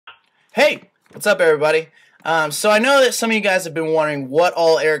Hey, what's up, everybody? So I know that some of you guys have been wondering what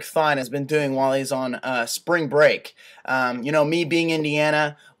all Eric Thine has been doing while he's on spring break. Me being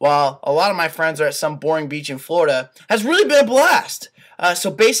Indiana, while a lot of my friends are at some boring beach in Florida, has really been a blast. So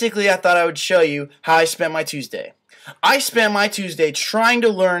basically, I thought I would show you how I spent my Tuesday. I spent my Tuesday trying to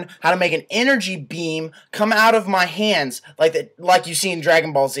learn how to make an energy beam come out of my hands, like you see in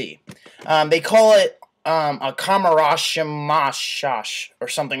Dragon Ball Z. They call it a Kamarashimashash or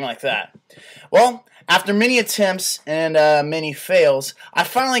something like that. Well, after many attempts and many fails, I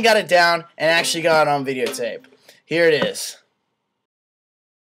finally got it down and actually got it on videotape. Here it is.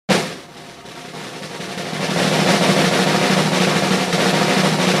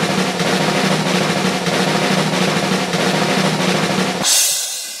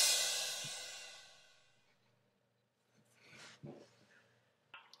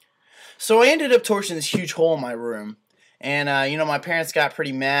 So I ended up torching this huge hole in my room. And, my parents got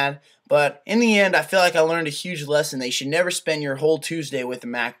pretty mad. But in the end, I feel like I learned a huge lesson that you should never spend your whole Tuesday with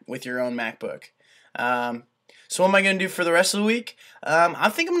your own MacBook. So what am I going to do for the rest of the week? I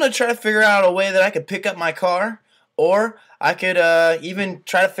think I'm going to try to figure out a way that I could pick up my car. Or I could even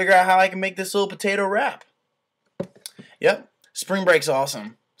try to figure out how I can make this little potato wrap. Yep, spring break's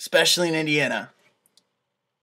awesome. Especially in Indiana.